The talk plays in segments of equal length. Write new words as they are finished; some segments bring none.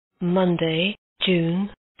Monday,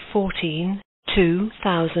 June 14,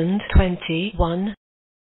 2021,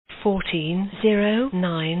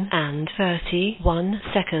 14:09 and 31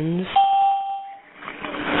 seconds.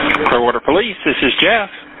 Clearwater Police, this is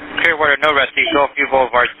Jeff. Clearwater, no rescue. Gulfview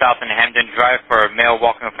Boulevard South in Hamden Drive for a male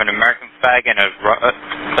walking with an American flag and a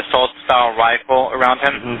assault-style rifle around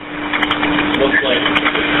him.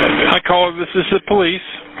 Hi, caller. This is the police.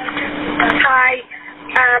 Hi.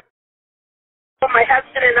 My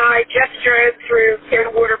husband and I just drove through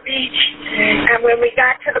Clearwater Beach, and when we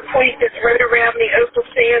got to the point that's right around the Opal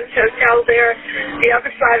Sands Hotel there, the other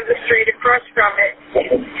side of the street across from it,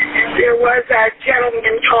 there was a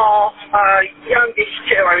gentleman, tall, youngish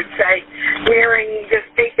too, I would say, wearing this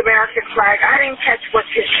big American flag. I didn't catch what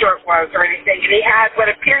his shirt was or anything, and he had what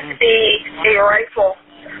appeared to be a rifle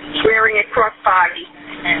wearing a crossbody.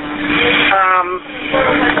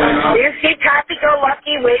 He seemed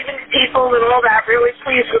happy-go-lucky, waving to people and all that, really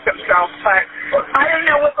pleased with himself. But I don't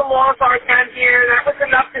know what the laws are down here. That was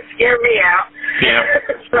enough to scare me out. Yeah.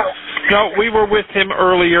 No, we were with him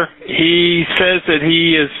earlier. He says that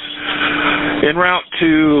he is en route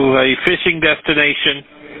to a fishing destination,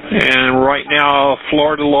 and right now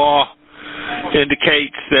Florida law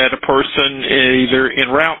indicates that a person either en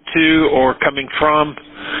route to or coming from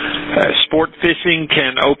sport fishing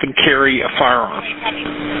can open carry a firearm.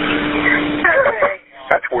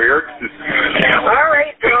 That's weird. Yeah. All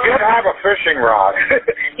right. He did have a fishing rod.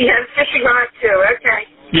 He has a fishing rod too. Okay.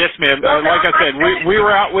 Yes, ma'am. Like I said, we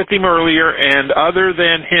were out with him earlier, and other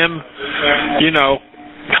than him,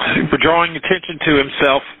 drawing attention to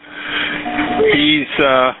himself, he's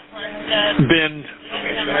been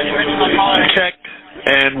checked,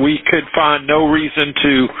 and we could find no reason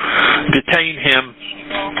to detain him,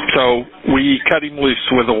 so we cut him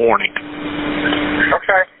loose with a warning.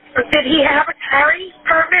 Okay. Did he have a carry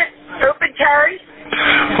permit, open carry?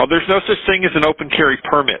 Well, there's no such thing as an open carry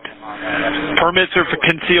permit. Permits are for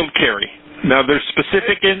concealed carry. Now, there's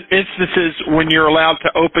specific instances when you're allowed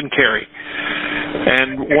to open carry,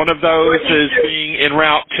 and one of those is being en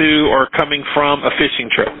route to or coming from a fishing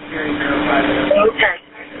trip. Okay.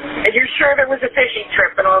 And you're sure there was a fishing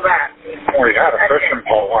trip and all that? Oh, he had a fishing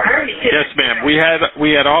pole on it. Yes, ma'am. We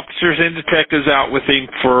had officers and detectives out with him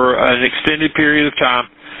for an extended period of time,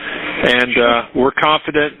 and we're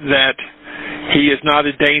confident that he is not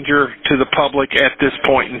a danger to the public at this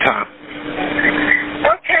point in time.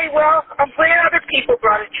 Okay, well, I'm glad other people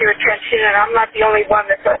brought it to your attention, and I'm not the only one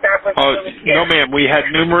that thought that was really scary. No, ma'am. We had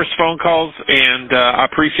numerous phone calls, and I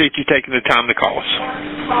appreciate you taking the time to call us.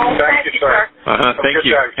 Thank you, sir. Thank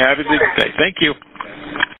you. Have a good day. Thank you.